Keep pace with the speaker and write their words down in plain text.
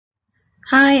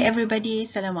Hi everybody,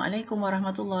 Assalamualaikum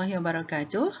warahmatullahi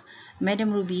wabarakatuh.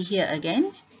 Madam Ruby here again,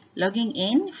 logging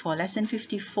in for lesson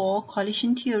 54,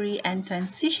 collision theory and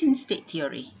transition state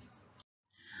theory.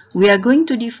 We are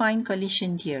going to define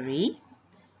collision theory,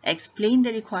 explain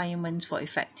the requirements for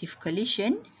effective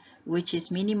collision, which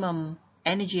is minimum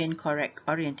energy and correct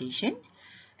orientation.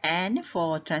 And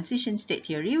for transition state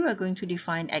theory, we are going to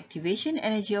define activation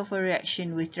energy of a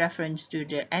reaction with reference to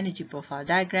the energy profile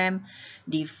diagram,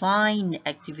 define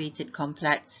activated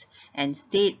complex, and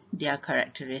state their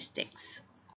characteristics.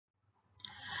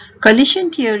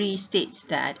 Collision theory states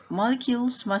that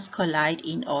molecules must collide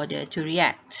in order to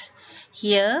react.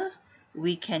 Here,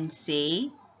 we can say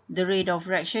the rate of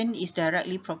reaction is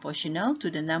directly proportional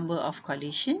to the number of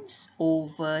collisions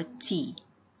over T,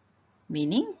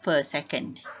 meaning per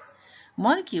second.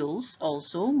 Molecules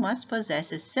also must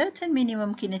possess a certain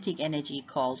minimum kinetic energy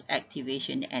called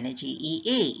activation energy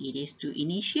EA. It is to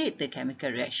initiate the chemical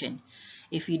reaction.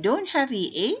 If you don't have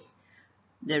EA,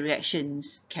 the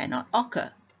reactions cannot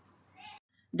occur.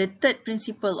 The third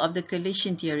principle of the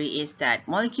collision theory is that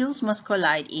molecules must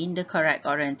collide in the correct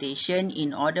orientation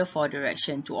in order for the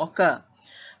reaction to occur.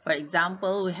 For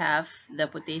example, we have the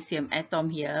potassium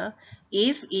atom here.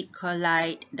 If it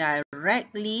collides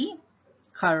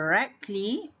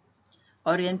correctly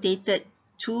orientated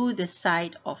to the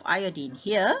side of iodine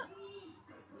here,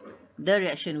 the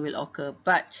reaction will occur.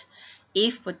 But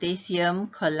if potassium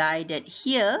collided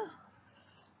here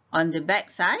on the back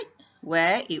side,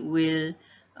 where it will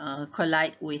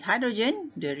collide with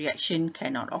hydrogen, the reaction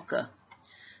cannot occur.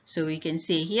 So we can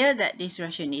say here that this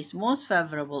reaction is most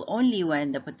favorable only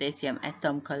when the potassium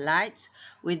atom collides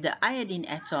with the iodine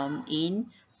atom in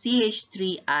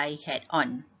CH3I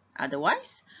head-on.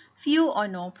 Otherwise, few or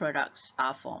no products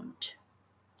are formed.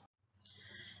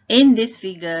 In this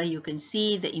figure, you can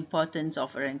see the importance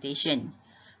of orientation.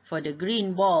 For the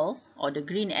green ball or the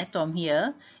green atom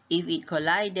here, if it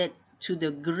collided to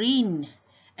the green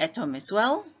atom as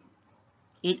well,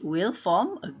 it will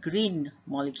form a green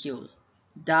molecule,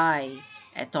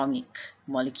 diatomic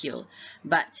molecule.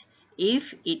 But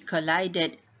if it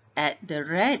collided at the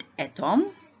red atom,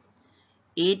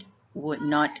 it would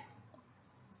not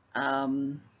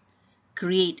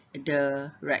create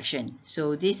the reaction.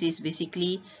 So this is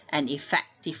basically an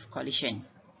effective collision.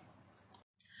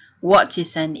 What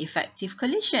is an effective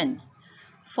collision?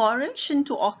 For a reaction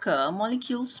to occur,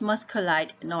 molecules must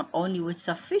collide not only with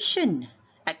sufficient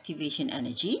activation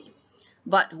energy,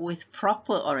 but with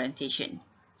proper orientation.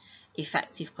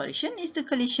 Effective collision is the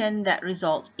collision that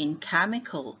results in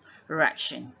chemical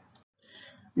reaction.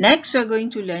 Next, we're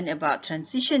going to learn about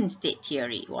transition state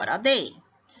theory. What are they?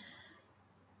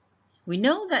 We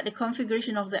know that the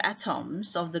configuration of the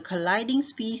atoms of the colliding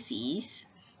species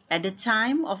at the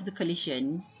time of the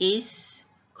collision is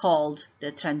called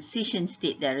the transition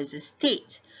state. There is a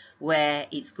state where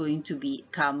it's going to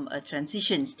become a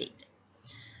transition state.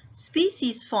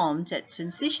 Species formed at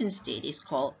transition state is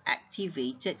called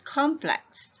activated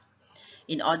complex.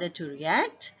 In order to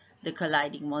react, the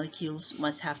colliding molecules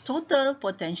must have total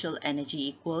potential energy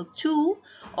equal to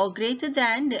or greater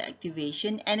than the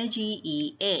activation energy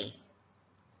EA.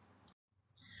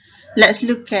 Let's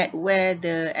look at where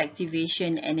the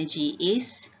activation energy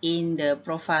is in the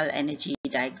profile energy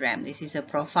diagram. This is a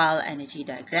profile energy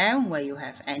diagram where you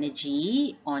have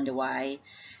energy on the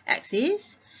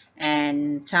y-axis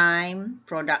and time,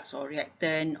 products or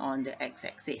reactant on the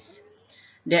x-axis.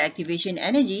 The activation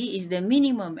energy is the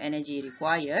minimum energy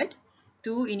required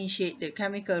to initiate the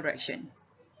chemical reaction,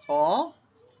 or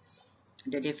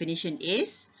the definition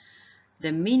is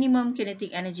the minimum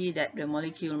kinetic energy that the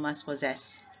molecule must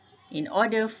possess in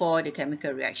order for the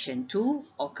chemical reaction to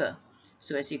occur.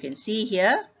 So as you can see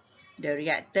here, the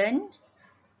reactant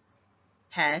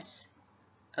has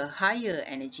a higher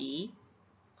energy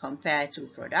compared to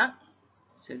product.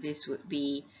 So this would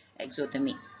be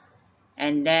exothermic.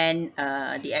 And then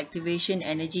the activation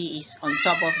energy is on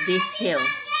top of this hill.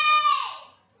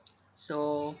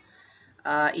 So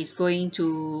it's going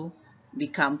to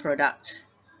become product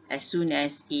as soon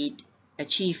as it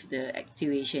achieves the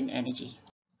activation energy.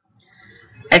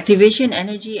 Activation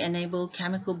energy enables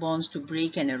chemical bonds to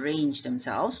break and arrange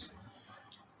themselves.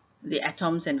 The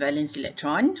atoms and valence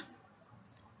electron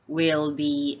will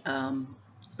be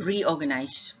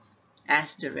reorganized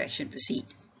as the reaction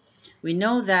proceeds. We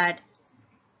know that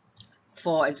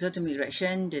for exothermic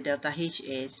reaction, the delta H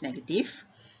is negative,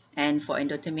 and for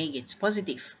endothermic, it's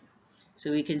positive.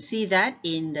 So we can see that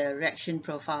in the reaction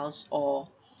profiles or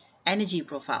energy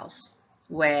profiles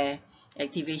where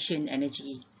activation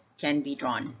energy can be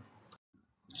drawn.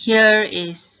 Here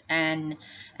is an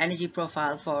energy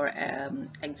profile for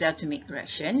exotomic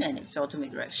reaction and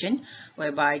exotomic reaction,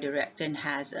 whereby the reactant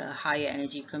has a higher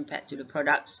energy compared to the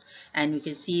products, and we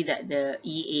can see that the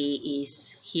EA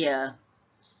is here,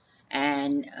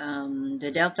 and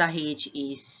the delta H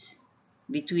is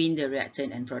between the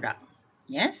reactant and product.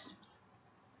 Yes.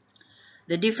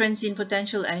 The difference in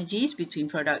potential energies between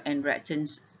product and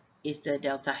reactants is the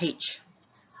delta H.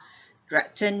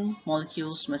 Reactant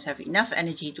molecules must have enough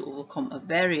energy to overcome a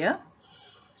barrier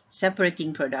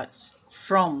separating products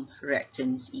from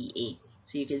reactants EA.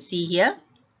 So you can see here,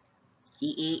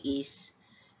 EA is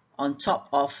on top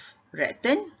of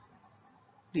reactant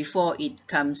before it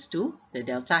comes to the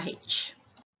delta H.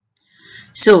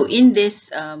 So in this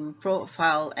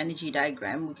profile energy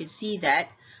diagram, we can see that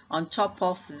on top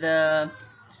of the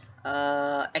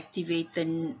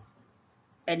activated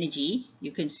energy,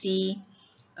 you can see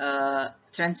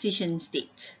transition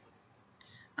state.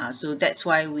 So that's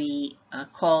why we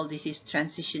call this is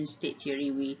transition state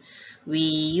theory. We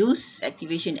use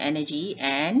activation energy,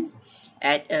 and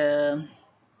at the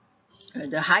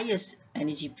highest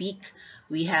energy peak,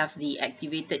 we have the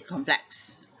activated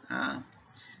complex.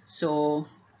 So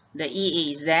the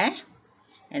EA is there,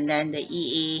 and then the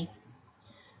EA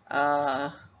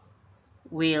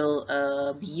will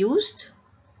be used,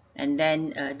 and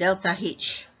then delta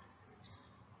H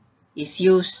is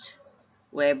used,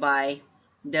 whereby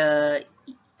the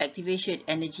activation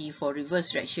energy for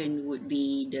reverse reaction would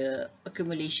be the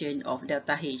accumulation of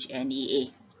delta H and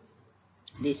EA.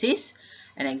 This is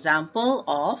an example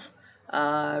of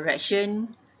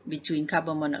reaction between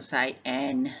carbon monoxide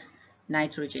and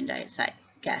nitrogen dioxide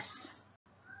gas.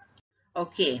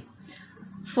 Okay,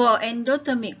 for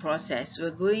endothermic process, we're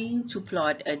going to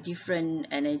plot a different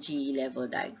energy level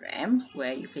diagram,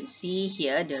 where you can see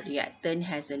here the reactant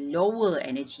has a lower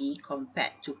energy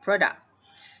compared to product.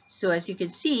 So as you can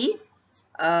see,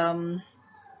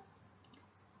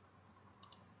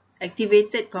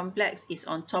 activated complex is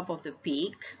on top of the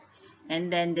peak,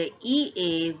 and then the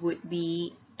EA would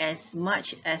be as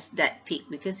much as that peak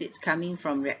because it's coming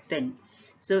from reactant.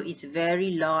 So it's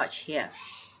very large here.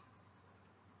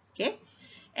 Okay,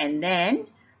 and then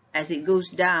as it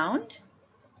goes down,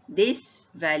 this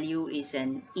value is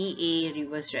an EA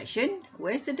reverse reaction.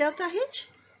 Where's the delta H?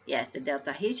 Yes, the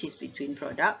delta H is between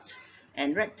product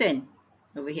and reactant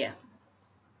over here.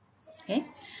 Okay,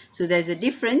 so there's a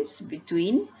difference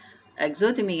between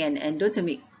exothermic and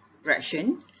endothermic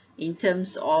reaction in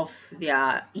terms of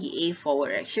their EA forward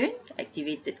reaction,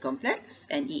 activated complex,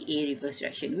 and EA reverse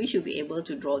reaction. We should be able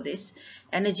to draw this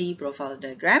energy profile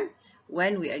diagram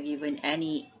when we are given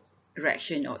any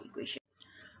reaction or equation.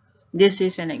 This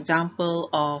is an example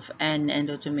of an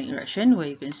endothermic reaction, where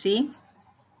you can see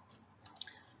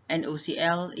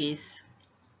NOCl is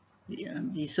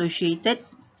dissociated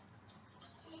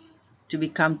to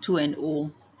become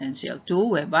 2NO and Cl2,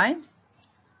 whereby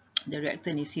the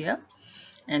reactant is here,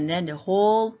 and then the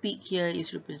whole peak here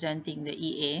is representing the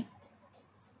EA,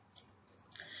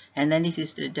 and then this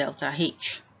is the delta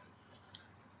H.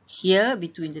 Here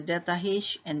between the delta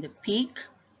H and the peak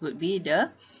would be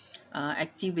the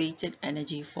activated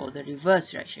energy for the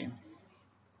reverse reaction.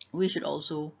 We should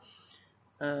also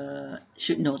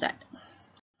should know that.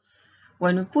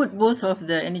 When we put both of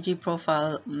the energy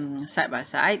profile side by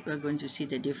side, we're going to see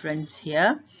the difference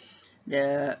here.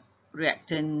 The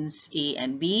reactants A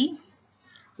and B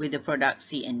with the product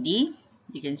C and D.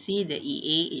 You can see the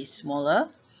EA is smaller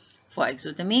for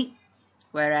exothermic,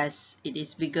 whereas it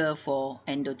is bigger for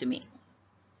endothermic.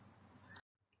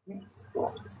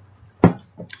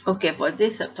 Okay, for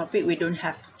this topic, we don't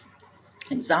have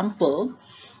example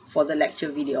for the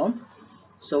lecture video,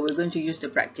 so we're going to use the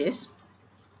practice.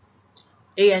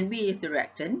 A and B is the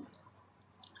reactant,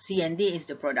 C and D is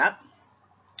the product,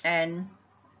 and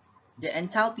the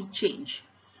enthalpy change.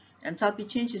 Enthalpy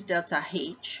change is delta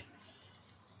H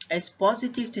as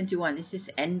positive 21. This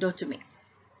is endothermic.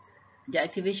 The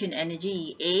activation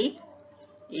energy A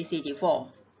is 84.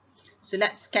 So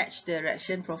let's sketch the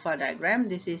reaction profile diagram.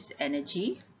 This is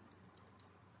energy.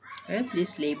 Okay,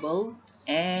 please label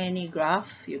any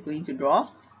graph you're going to draw.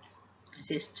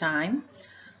 This is time,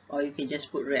 or you can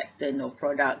just put reactant or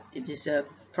product. It is a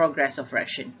progress of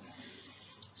reaction.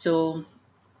 So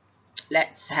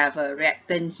let's have a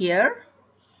reactant here,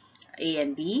 A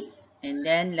and B, and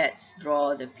then let's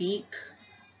draw the peak,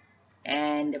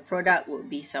 and the product will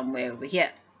be somewhere over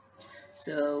here.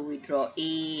 So we draw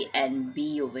A and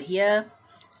B over here,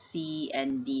 C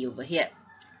and D over here.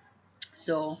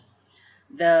 So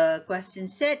the question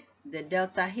said the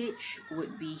delta H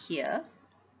would be here.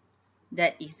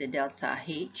 That is the delta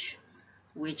H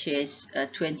which is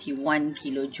 21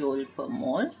 kilojoule per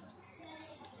mole.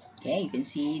 Okay, you can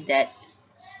see that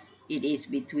it is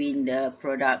between the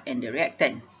product and the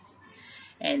reactant.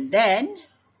 And then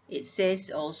it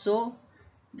says also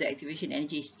the activation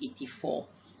energy is 84.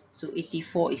 So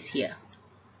 84 is here.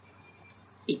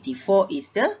 84 is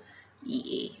the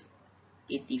EA.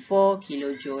 84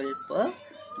 kilojoule per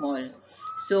mole.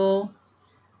 So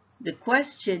the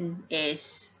question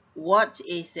is, what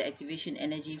is the activation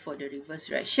energy for the reverse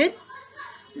reaction?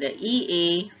 The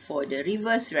EA for the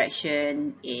reverse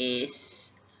reaction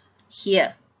is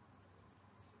here,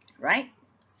 right?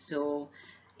 So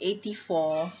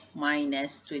 84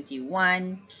 minus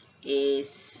 21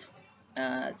 is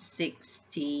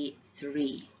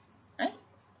 63, right?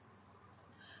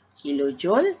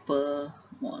 Kilojoule per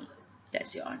mole.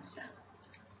 That's your answer.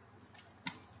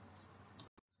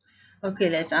 Okay,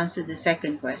 let's answer the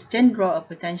second question. Draw a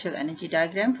potential energy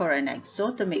diagram for an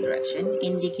exothermic reaction.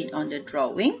 Indicate on the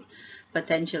drawing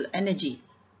potential energy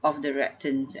of the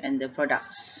reactants and the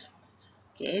products.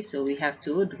 Okay, so we have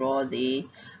to draw the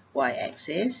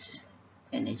y-axis,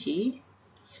 energy,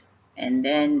 and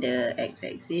then the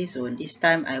x-axis. So this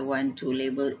time I want to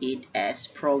label it as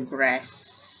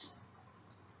progress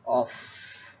of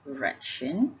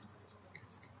reaction.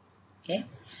 Okay,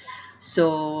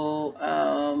 so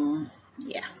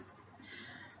yeah,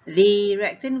 the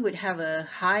reactant would have a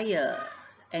higher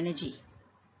energy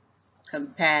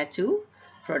compared to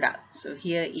product. So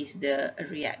here is the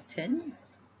reactant,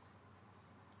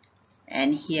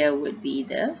 and here would be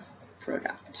the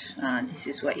product. This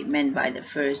is what it meant by the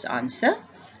first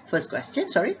question,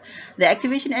 sorry. The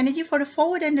activation energy for the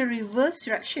forward and the reverse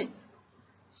reaction.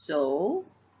 So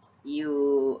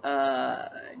you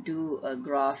do a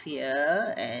graph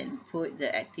here and put the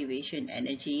activation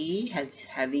energy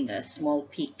having a small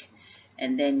peak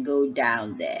and then go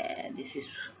down there. This is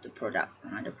the product.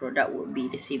 The product would be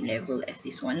the same level as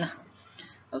this one lah.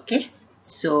 Okay,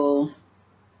 so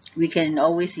we can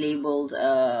always label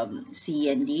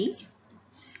C and D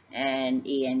and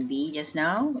A and B just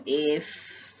now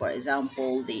if, for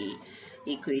example, the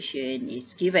equation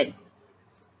is given.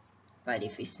 But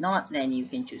if it's not, then you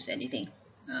can choose anything.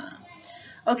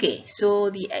 Okay,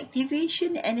 so the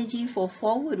activation energy for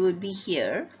forward would be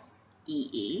here,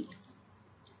 EA,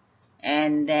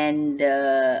 and then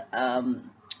the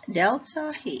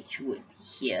delta H would be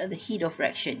here, the heat of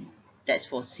reaction. That's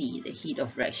for C. The heat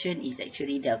of reaction is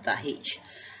actually delta H.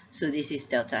 So this is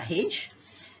delta H,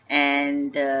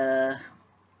 and the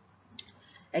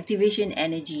activation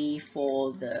energy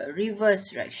for the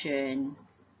reverse reaction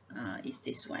is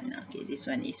this one. Okay, this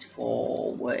one is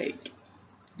forward.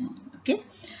 Okay,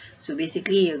 so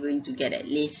basically you're going to get at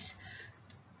least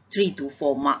 3 to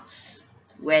 4 marks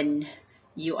when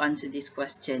you answer this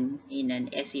question in an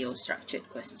SAO structured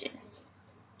question.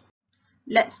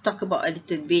 Let's talk about a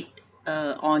little bit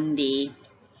on the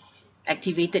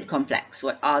activated complex.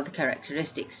 What are the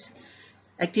characteristics?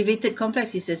 Activated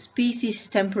complex is a species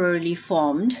temporarily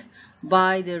formed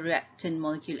by the reactant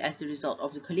molecule as the result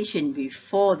of the collision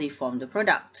before they form the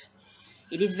product.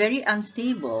 It is very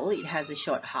unstable. It has a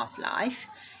short half-life.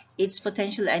 Its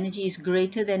potential energy is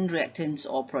greater than reactants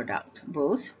or product,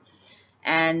 both.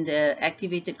 And the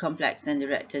activated complex and the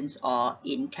reactants are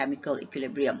in chemical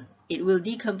equilibrium. It will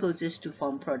decompose to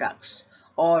form products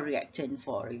or reactant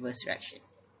for reverse reaction.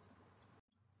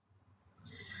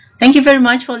 Thank you very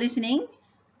much for listening.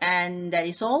 And that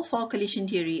is all for collision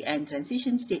theory and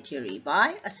transition state theory.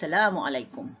 Bye. Assalamu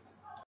alaikum.